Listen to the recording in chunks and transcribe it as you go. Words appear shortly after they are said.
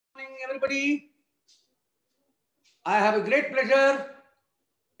everybody. I have a great pleasure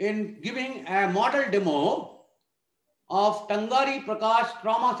in giving a model demo of Tangari Prakash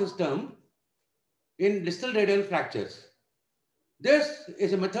Trauma System in distal radial fractures. This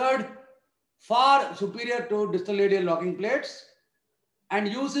is a method far superior to distal radial locking plates and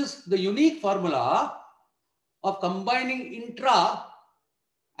uses the unique formula of combining intra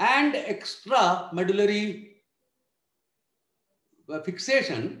and extra medullary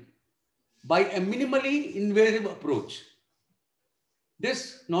fixation by a minimally invasive approach.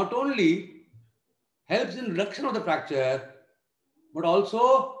 This not only helps in reduction of the fracture, but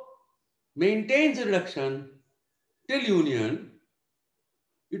also maintains the reduction till union.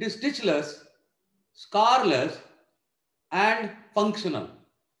 It is stitchless, scarless, and functional.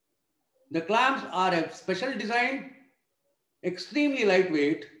 The clamps are a special design, extremely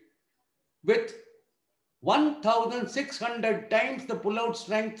lightweight, with 1,600 times the pull-out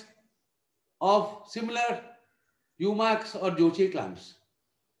strength of similar Umax or Joshi clamps.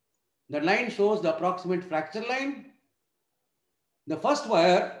 The line shows the approximate fracture line. The first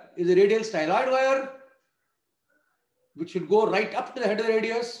wire is a radial styloid wire, which should go right up to the head of the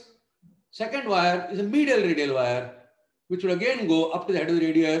radius. Second wire is a medial radial wire, which will again go up to the head of the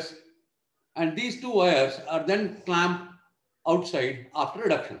radius. And these two wires are then clamped outside after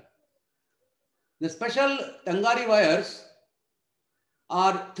reduction. The special Tangari wires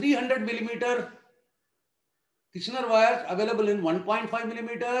are 300 millimeter Kitchener wires available in 1.5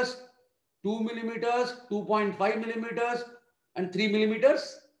 millimeters, 2 millimeters, 2.5 millimeters, and 3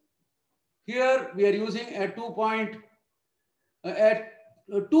 millimeters. Here we are using a 2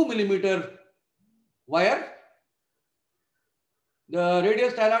 millimeter wire. The radial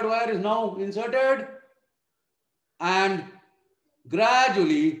styloid wire is now inserted and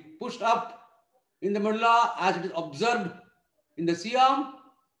gradually pushed up in the medulla as it is observed in the C-arm.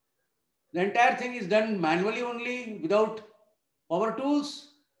 The entire thing is done manually only without power tools.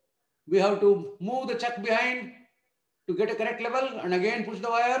 We have to move the chuck behind to get a correct level and again push the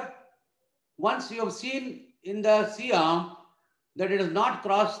wire. Once you have seen in the C-arm that it does not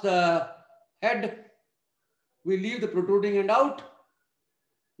cross the head, we leave the protruding end out.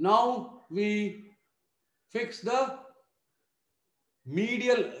 Now we fix the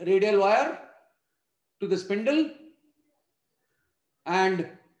medial radial wire to the spindle, and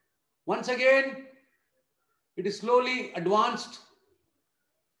once again it is slowly advanced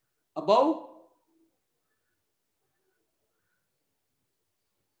above.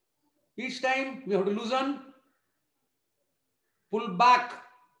 Each time we have to loosen, pull back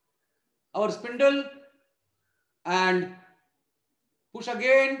our spindle and push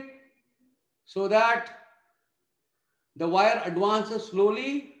again so that the wire advances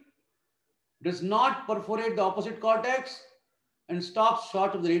slowly, does not perforate the opposite cortex and stops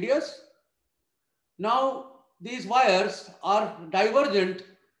short of the radius. Now these wires are divergent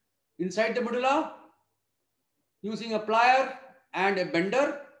inside the medulla. Using a plier and a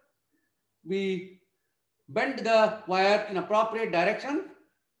bender, we bend the wire in appropriate direction.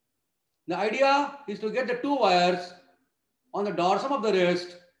 The idea is to get the two wires on the dorsum of the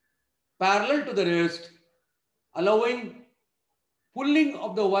wrist parallel to the wrist, allowing pulling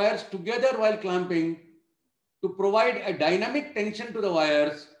of the wires together while clamping to provide a dynamic tension to the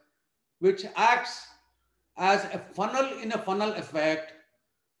wires, which acts as a funnel in a funnel effect,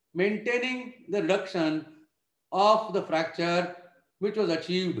 maintaining the reduction of the fracture which was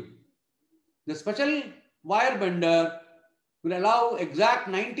achieved. The special wire bender will allow exact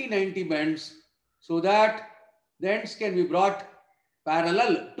 90-90 bends so that the ends can be brought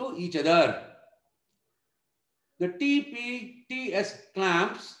parallel to each other. The TPTS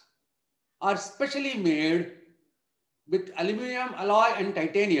clamps are specially made with aluminum alloy and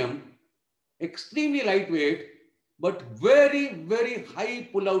titanium, extremely lightweight, but very, very high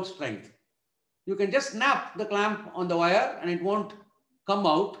pull-out strength. You can just snap the clamp on the wire and it won't come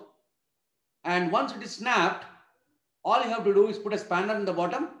out. And once it is snapped, all you have to do is put a spanner in the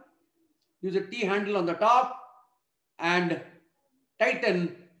bottom, use a T-handle on the top, and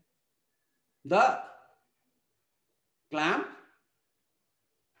tighten the clamp.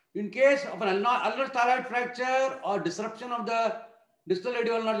 In case of an ulnar styloid fracture or disruption of the distal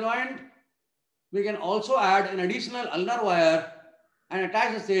radial ulnar joint, we can also add an additional ulnar wire and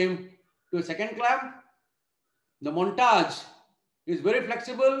attach the same to a second clamp. The montage is very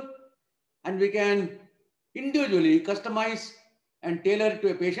flexible and we can individually customize and tailor it to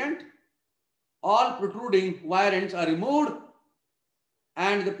a patient. All protruding wire ends are removed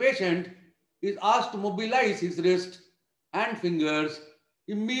and the patient is asked to mobilize his wrist and fingers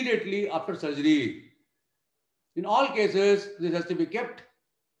immediately after surgery. In all cases, this has to be kept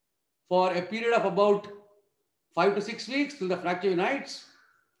for a period of about 5 to 6 weeks till the fracture unites.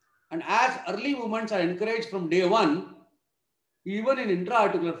 And as early movements are encouraged from day one, even in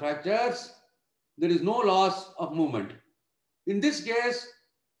intra-articular fractures, there is no loss of movement. In this case,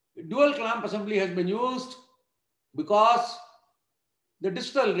 dual clamp assembly has been used because the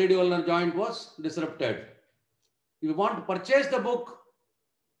distal radial joint was disrupted. If you want to purchase the book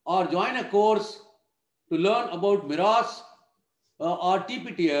or join a course to learn about MIRAS or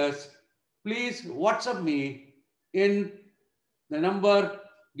TPTS, please WhatsApp me in the number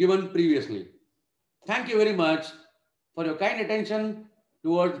given previously. Thank you very much for your kind attention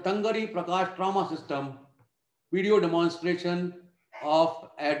towards Tangari Prakash Trauma System video demonstration of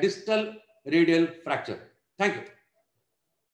a distal radial fracture. Thank you.